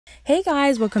Hey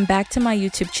guys, welcome back to my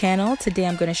YouTube channel. Today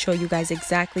I'm going to show you guys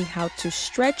exactly how to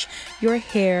stretch your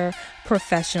hair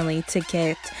professionally to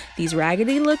get these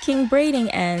raggedy looking braiding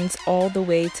ends all the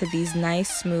way to these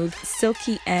nice smooth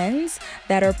silky ends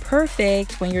that are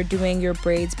perfect when you're doing your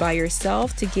braids by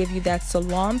yourself to give you that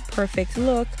salon perfect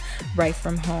look right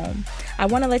from home. I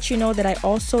want to let you know that I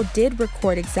also did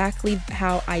record exactly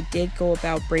how I did go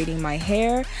about braiding my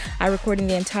hair. I recorded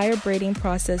the entire braiding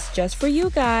process just for you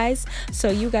guys, so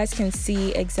you guys can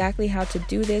see exactly how to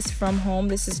do this from home.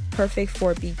 This is perfect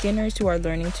for beginners who are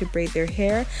learning to braid their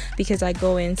hair because I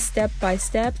go in step by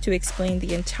step to explain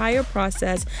the entire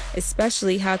process,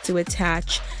 especially how to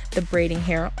attach the braiding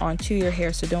hair onto your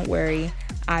hair. So don't worry,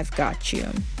 I've got you.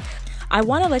 I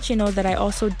want to let you know that I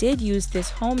also did use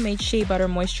this homemade Shea Butter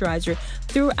Moisturizer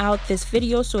throughout this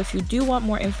video. So if you do want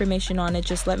more information on it,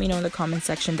 just let me know in the comment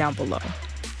section down below.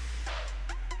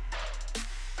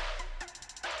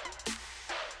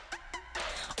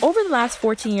 Over the last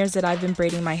 14 years that I've been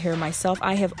braiding my hair myself,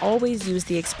 I have always used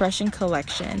the X-Pression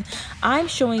collection. I'm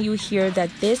showing you here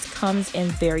that this comes in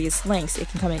various lengths. It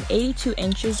can come in 82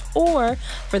 inches or,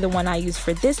 for the one I use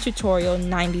for this tutorial,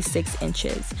 96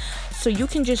 inches. So you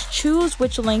can just choose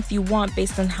which length you want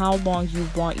based on how long you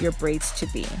want your braids to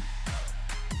be.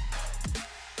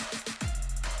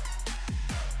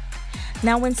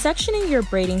 Now, when sectioning your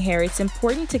braiding hair, it's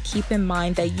important to keep in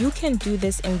mind that you can do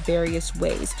this in various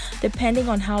ways, depending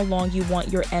on how long you want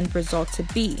your end result to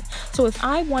be. So if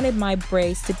I wanted my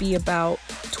braids to be about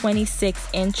 26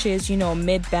 inches,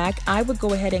 mid-back, I would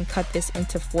go ahead and cut this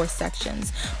into 4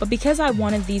 sections. But because I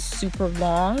wanted these super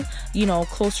long,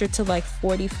 closer to like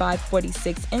 45,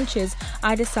 46 inches,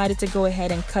 I decided to go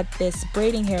ahead and cut this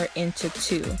braiding hair into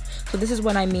 2. So this is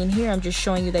what I mean here. I'm just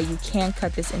showing you that you can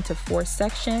cut this into 4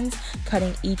 sections,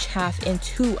 cutting each half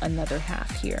into another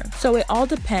half here. So it all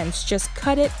depends. Just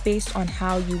cut it based on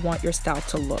how you want your style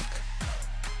to look.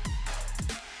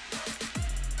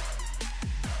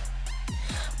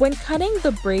 When cutting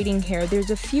the braiding hair, there's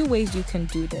a few ways you can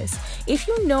do this. If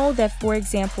you know that, for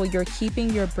example, you're keeping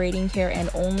your braiding hair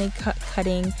and only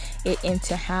cutting it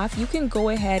into half, you can go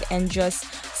ahead and just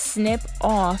snip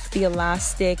off the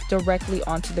elastic directly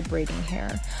onto the braiding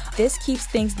hair. This keeps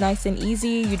things nice and easy.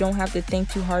 You don't have to think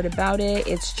too hard about it.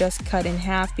 It's just cut in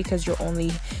half because you're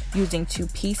only using 2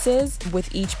 pieces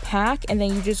with each pack, and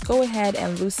then you just go ahead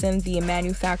and loosen the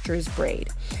manufacturer's braid.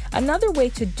 Another way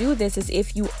to do this is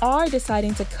if you are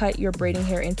deciding to cut your braiding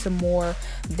hair into more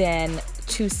than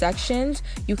 2 sections,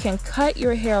 you can cut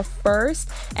your hair first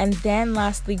and then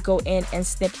lastly go in and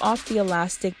snip off the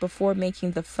elastic before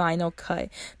making the final cut.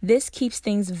 This keeps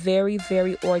things very,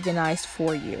 very organized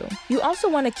for you. You also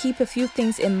want to keep a few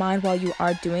things in mind while you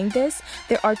are doing this.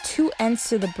 There are 2 ends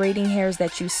to the braiding hairs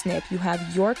that you snip. You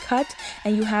have your cut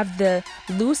and you have the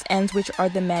loose ends, which are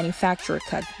the manufacturer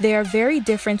cut. They are very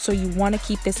different, so you want to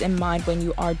keep this in mind when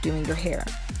you are doing your hair.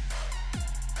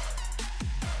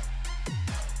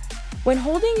 When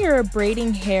holding your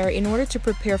braiding hair, in order to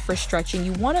prepare for stretching,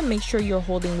 you want to make sure you're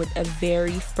holding with a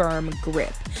very firm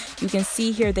grip. You can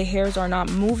see here the hairs are not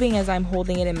moving as I'm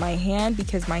holding it in my hand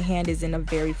because my hand is in a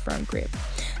very firm grip.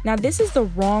 Now, this is the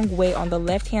wrong way on the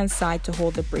left-hand side to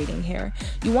hold the braiding hair.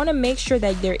 You want to make sure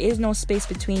that there is no space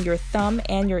between your thumb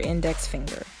and your index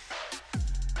finger.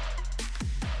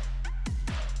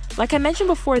 Like I mentioned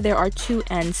before, there are 2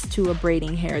 ends to a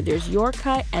braiding hair. There's your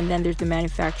cut and then there's the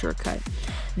manufacturer cut.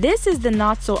 This is the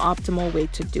not so optimal way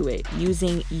to do it,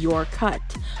 using your cut.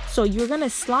 So you're going to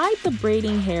slide the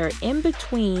braiding hair in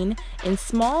between, in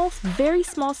very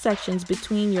small sections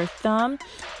between your thumb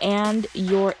and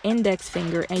your index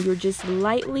finger, and you're just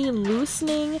lightly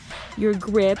loosening your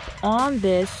grip on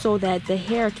this so that the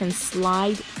hair can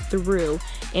slide through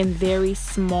in very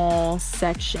small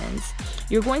sections.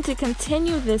 You're going to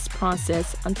continue this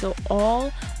process until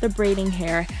all the braiding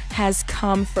hair has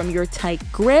come from your tight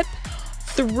grip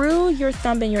through your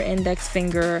thumb and your index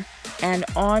finger and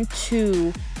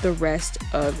onto the rest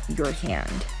of your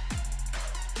hand.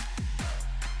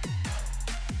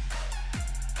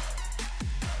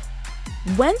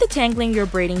 When detangling your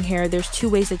braiding hair, there's 2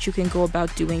 ways that you can go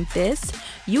about doing this.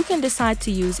 You can decide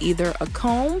to use either a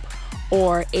comb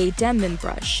or a Denman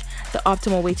brush. The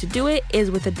optimal way to do it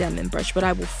is with a Denman brush, but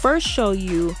I will first show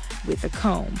you with a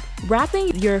comb.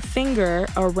 Wrapping your finger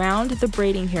around the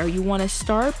braiding hair, you want to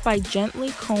start by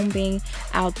gently combing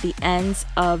out the ends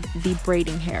of the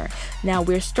braiding hair. Now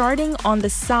we're starting on the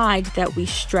side that we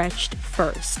stretched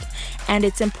first, and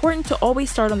it's important to always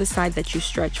start on the side that you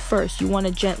stretch first. You want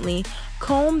to gently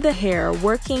comb the hair,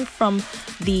 working from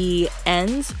the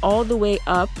ends all the way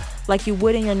up like you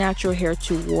would in your natural hair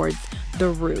towards the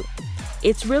root.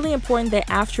 It's really important that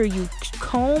after you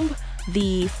comb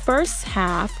the first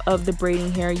half of the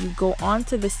braiding hair, you go on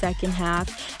to the second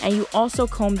half and you also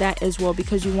comb that as well,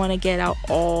 because you want to get out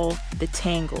all the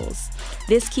tangles.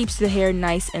 This keeps the hair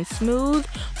nice and smooth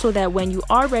so that when you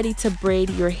are ready to braid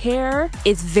your hair,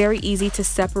 it's very easy to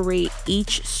separate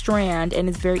each strand and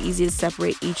it's very easy to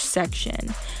separate each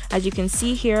section. As you can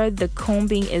see here, the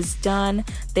combing is done,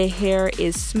 the hair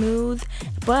is smooth,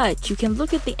 but you can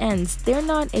look at the ends. They're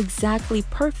not exactly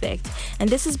perfect, and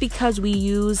this is because we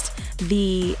used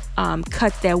the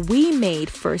cut that we made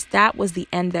first. That was the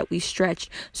end that we stretched,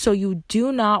 so you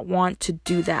do not want to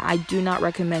do that. I do not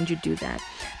recommend you do that.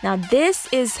 Now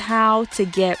this is how to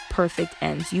get perfect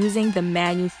ends using the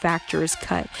manufacturer's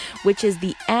cut, which is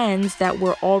the ends that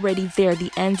were already there,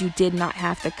 the ends you did not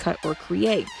have to cut or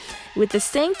create. With the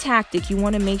same tactic, you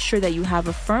want to make sure that you have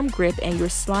a firm grip and you're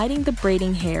sliding the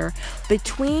braiding hair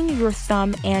between your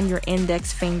thumb and your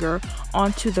index finger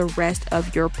onto the rest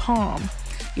of your palm.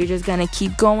 You're just gonna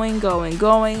keep going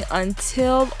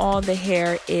until all the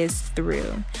hair is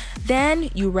through. Then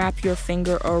you wrap your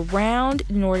finger around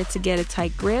in order to get a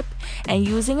tight grip, and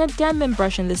using a Denman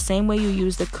brush in the same way you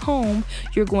use the comb,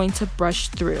 you're going to brush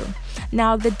through.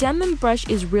 Now the Denman brush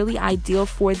is really ideal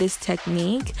for this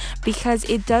technique because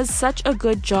it does such a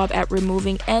good job at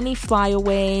removing any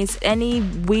flyaways, any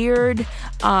weird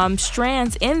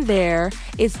strands in there.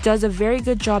 It does a very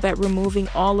good job at removing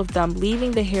all of them,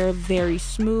 leaving the hair very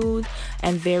smooth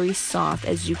and very soft,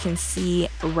 as you can see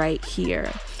right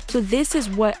here. So this is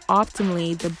what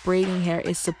optimally the braiding hair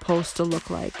is supposed to look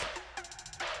like.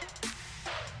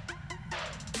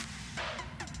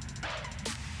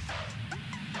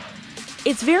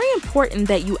 It's very important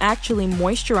that you actually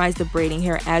moisturize the braiding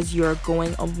hair as you're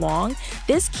going along.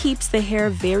 This keeps the hair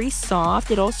very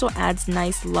soft. It also adds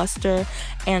nice luster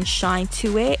and shine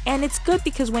to it, and it's good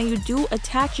because when you do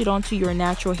attach it onto your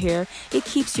natural hair, it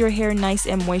keeps your hair nice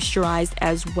and moisturized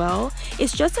as well.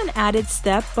 It's just an added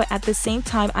step, but at the same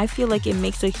time I feel like it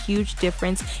makes a huge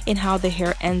difference in how the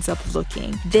hair ends up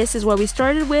looking. This is what we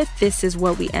started with, this is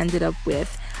what we ended up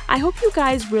with. I hope you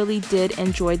guys really did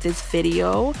enjoy this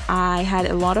video. I had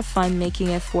a lot of fun making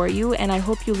it for you, and I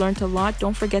hope you learned a lot.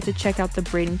 Don't forget to check out the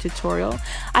braiding tutorial.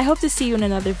 I hope to see you in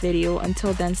another video.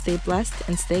 Until then, stay blessed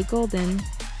and stay golden.